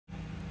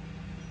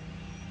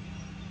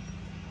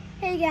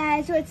Hey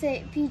guys, what's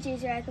up?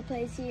 PJ's Aqua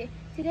Plays here.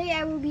 Today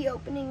I will be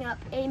opening up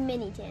a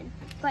mini tin,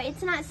 but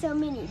it's not so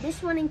mini.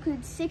 This one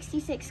includes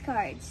 66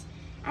 cards.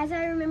 As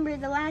I remember,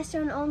 the last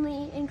one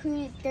only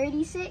included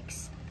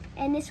 36,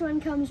 and this one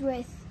comes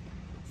with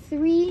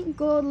 3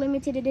 gold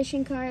limited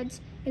edition cards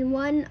and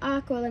 1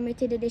 Aqua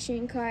limited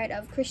edition card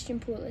of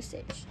Christian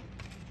Pulisic.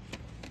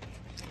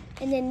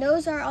 And then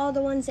those are all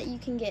the ones that you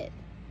can get,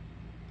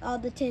 all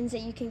the tins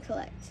that you can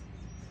collect.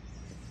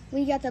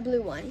 We got the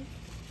blue one.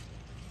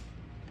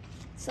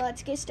 So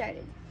let's get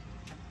started.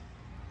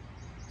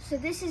 So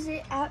this is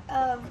it out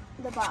of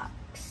the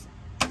box.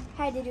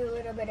 Had to do a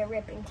little bit of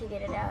ripping to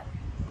get it out.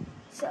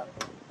 So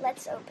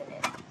let's open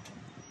it.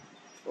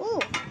 Ooh,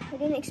 I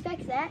didn't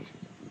expect that.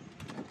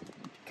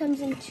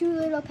 Comes in 2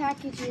 little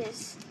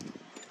packages,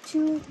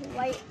 2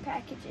 white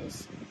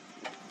packages.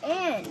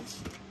 And,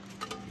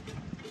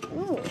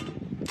 ooh,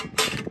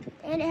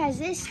 and it has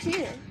this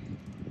too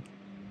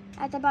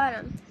at the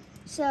bottom.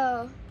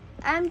 So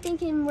I'm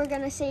thinking we're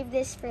gonna save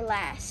this for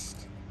last.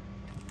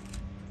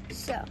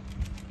 So,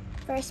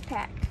 first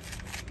pack,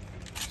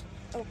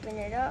 open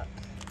it up.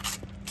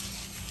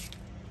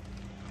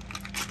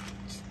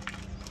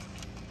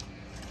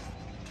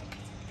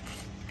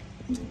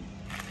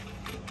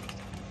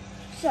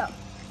 So,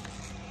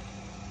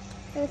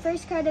 for the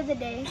first card of the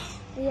day,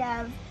 we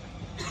have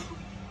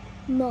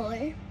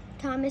Muller,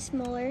 Thomas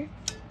Muller.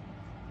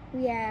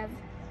 We have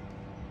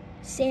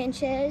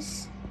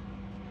Sanchez.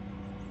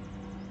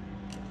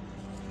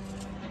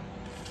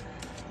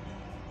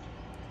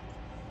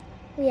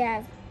 We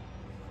have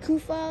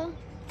Kufal,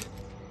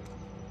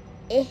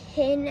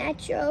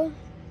 Iheanacho,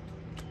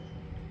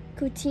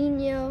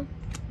 Coutinho,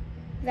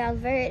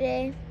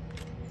 Valverde,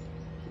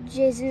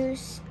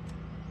 Jesus,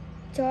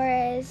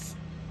 Torres,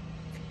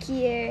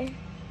 Fekir,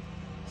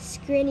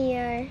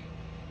 Skriniar,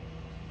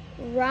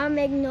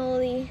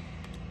 Romagnoli,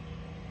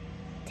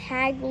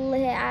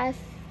 Tagliafico,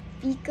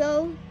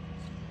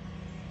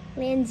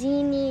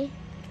 Lanzini,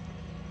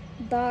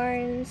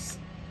 Barnes,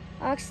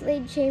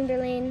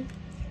 Oxlade-Chamberlain,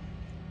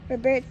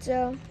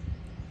 Roberto,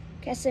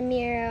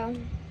 Casemiro,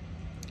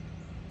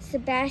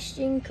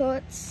 Sebastian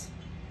Coates,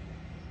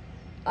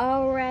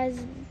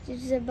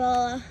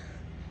 Alrazabala,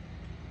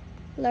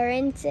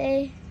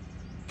 Lorente,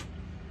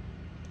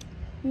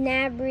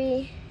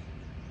 Nabry,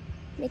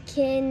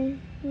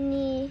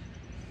 McKinney.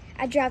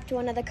 I dropped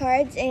one of the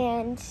cards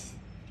and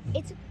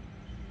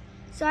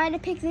so I had to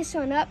pick this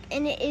one up,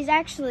 and it is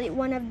actually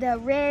one of the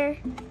rare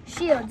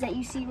shields that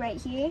you see right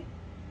here.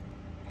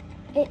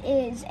 It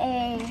is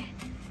a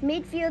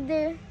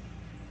midfielder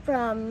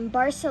from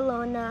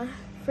Barcelona,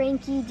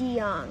 Frenkie de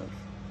Jong.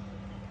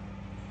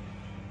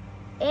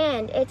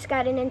 And it's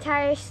got an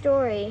entire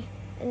story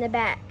in the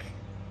back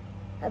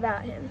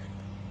about him.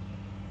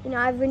 You know,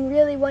 I've been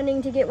really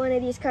wanting to get one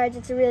of these cards.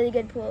 It's a really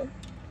good pull.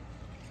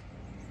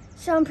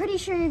 So I'm pretty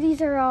sure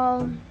these are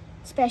all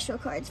special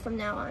cards from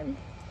now on.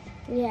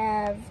 We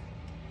have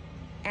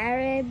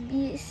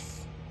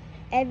Arabis,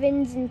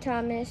 Evans and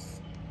Thomas,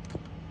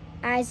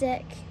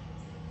 Isaac,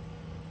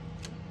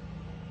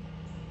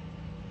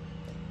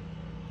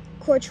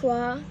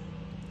 Courtois.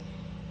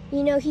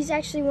 You know, he's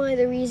actually one of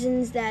the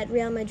reasons that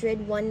Real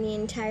Madrid won the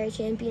entire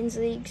Champions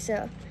League,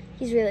 so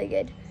he's really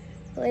good.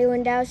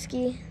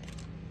 Lewandowski,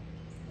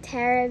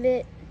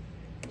 Taravit,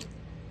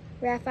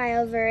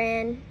 Rafael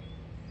Varane.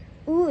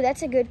 Ooh,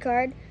 that's a good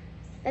card.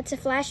 That's a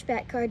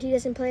flashback card. He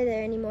doesn't play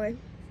there anymore.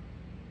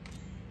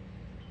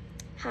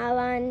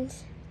 Haaland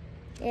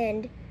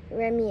and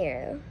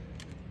Ramiro.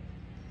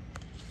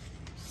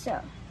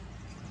 So,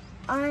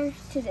 on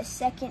to the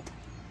second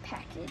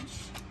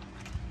package.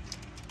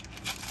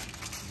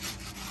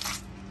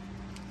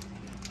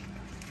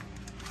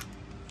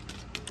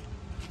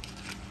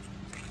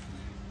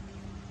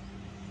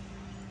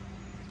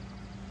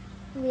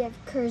 We have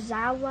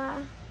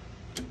Kurzawa,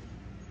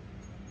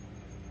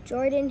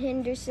 Jordan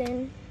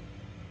Henderson,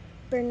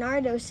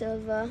 Bernardo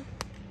Silva,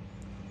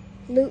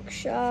 Luke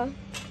Shaw,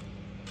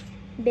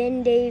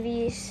 Ben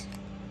Davies,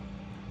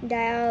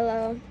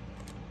 Diallo,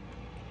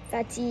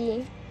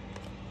 Fati,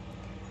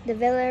 the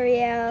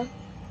Villarreal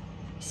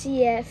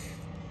CF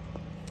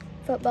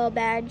football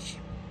badge,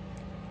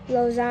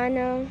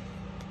 Lozano,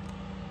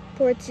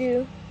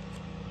 Porto,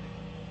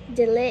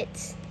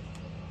 Delit,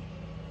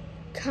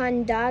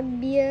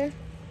 Kondogbia,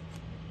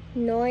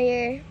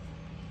 Neuer,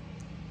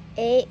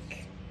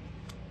 Ake,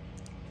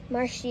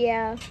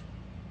 Martial,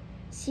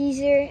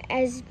 Caesar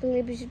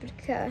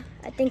Azpilicueta.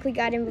 I think we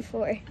got him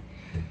before.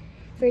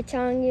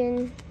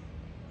 Vertonghen,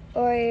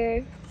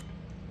 Aurier,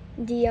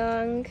 De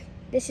Jong.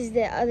 This is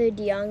the other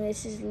De Jong.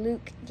 This is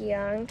Luke De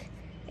Jong.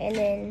 And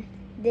then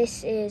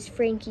this is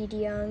Frenkie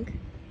De Jong.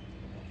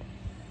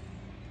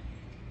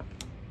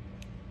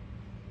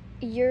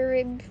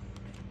 Urib,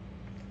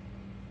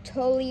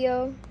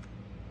 Tolio,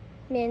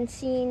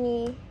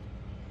 Mancini,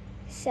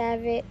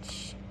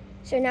 Savic.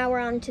 So now we're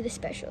on to the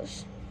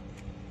specials.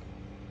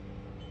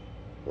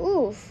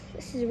 Ooh,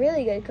 this is a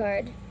really good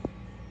card.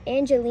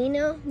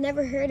 Angelino,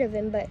 never heard of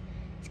him, but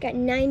it's got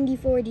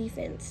 94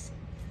 defense.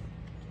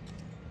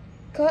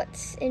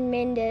 Coates and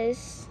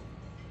Mendes,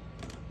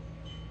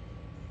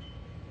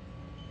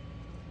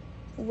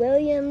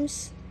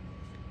 Williams.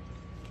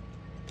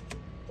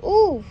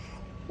 Ooh,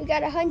 we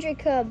got 100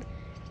 Club.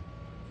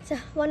 It's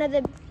one of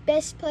the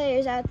best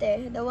players out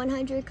there, the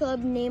 100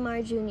 Club,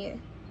 Neymar Jr.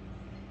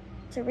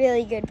 It's a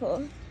really good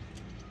pull.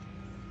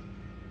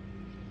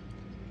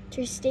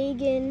 Ter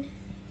Stegen,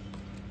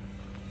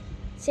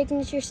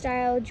 signature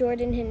style,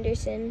 Jordan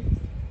Henderson.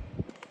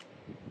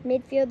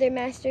 Midfielder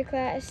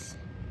masterclass,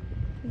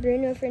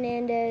 Bruno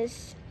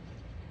Fernandes.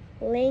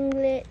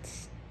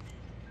 Langlet,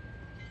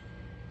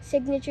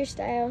 signature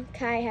style,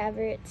 Kai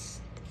Havertz.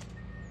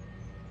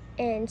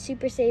 And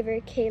super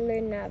saver,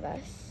 Keylor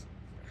Navas.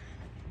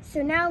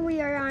 So now we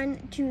are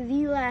on to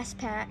the last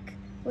pack,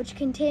 which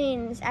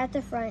contains at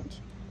the front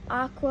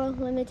Aqua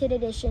limited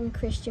edition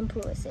Christian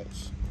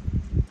Pulisic.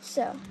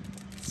 So,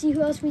 see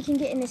who else we can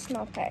get in this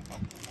small pack.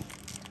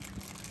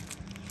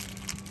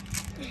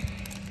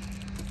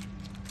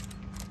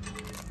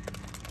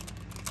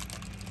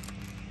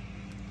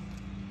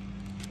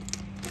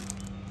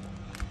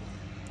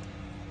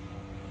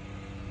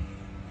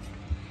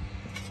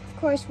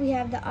 Of course, we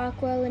have the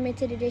Aqua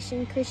limited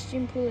edition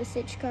Christian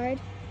Pulisic card.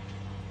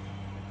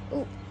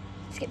 Ooh,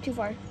 skip too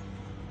far.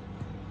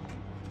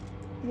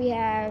 We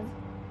have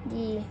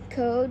the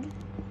code.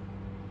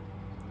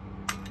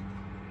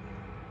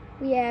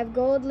 We have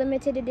gold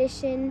limited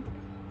edition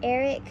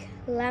Eric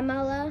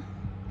Lamela.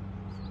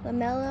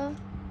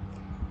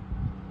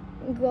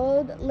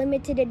 Gold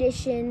limited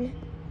edition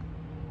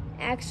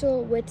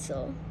Axel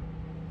Witsel.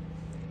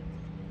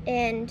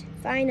 And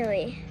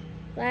finally,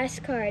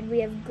 last card, we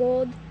have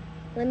gold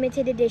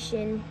limited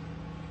edition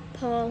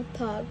Paul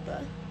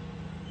Pogba.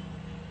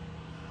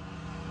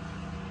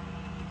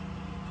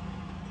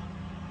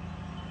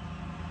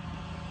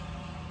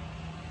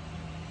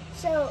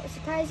 So,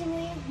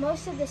 surprisingly,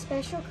 most of the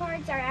special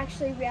cards are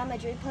actually Real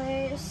Madrid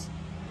players,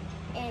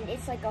 and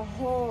it's like a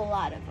whole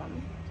lot of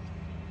them.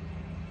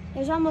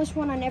 There's almost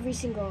one on every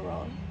single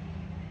row.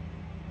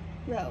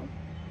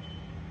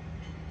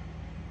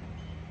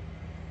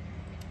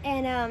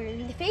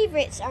 And the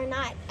favorites are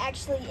not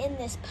actually in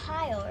this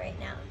pile right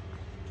now.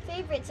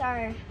 Favorites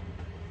are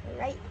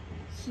right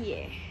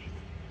here.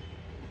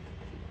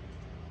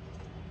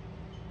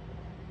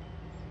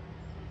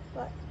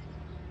 What?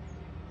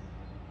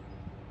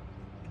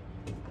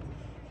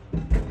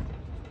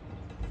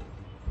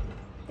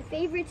 The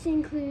favorites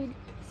include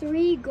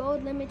 3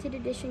 gold limited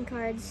edition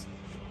cards,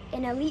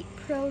 an Elite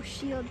Pro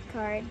Shield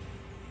card,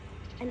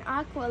 an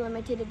Aqua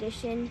limited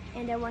edition,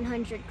 and a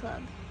 100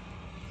 Club.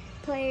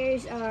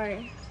 Players are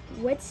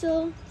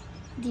Witsel,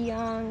 De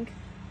Jong,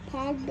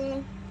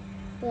 Pogba,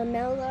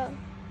 Lamela,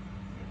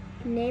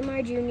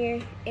 Neymar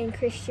Jr., and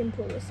Christian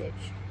Pulisic.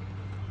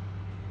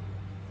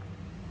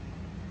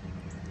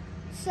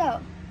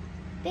 So,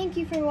 thank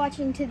you for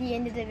watching to the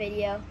end of the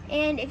video,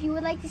 and if you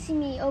would like to see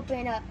me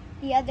open up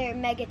the other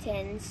Mega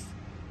 10s,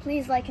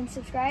 please like and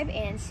subscribe,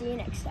 and see you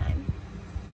next time.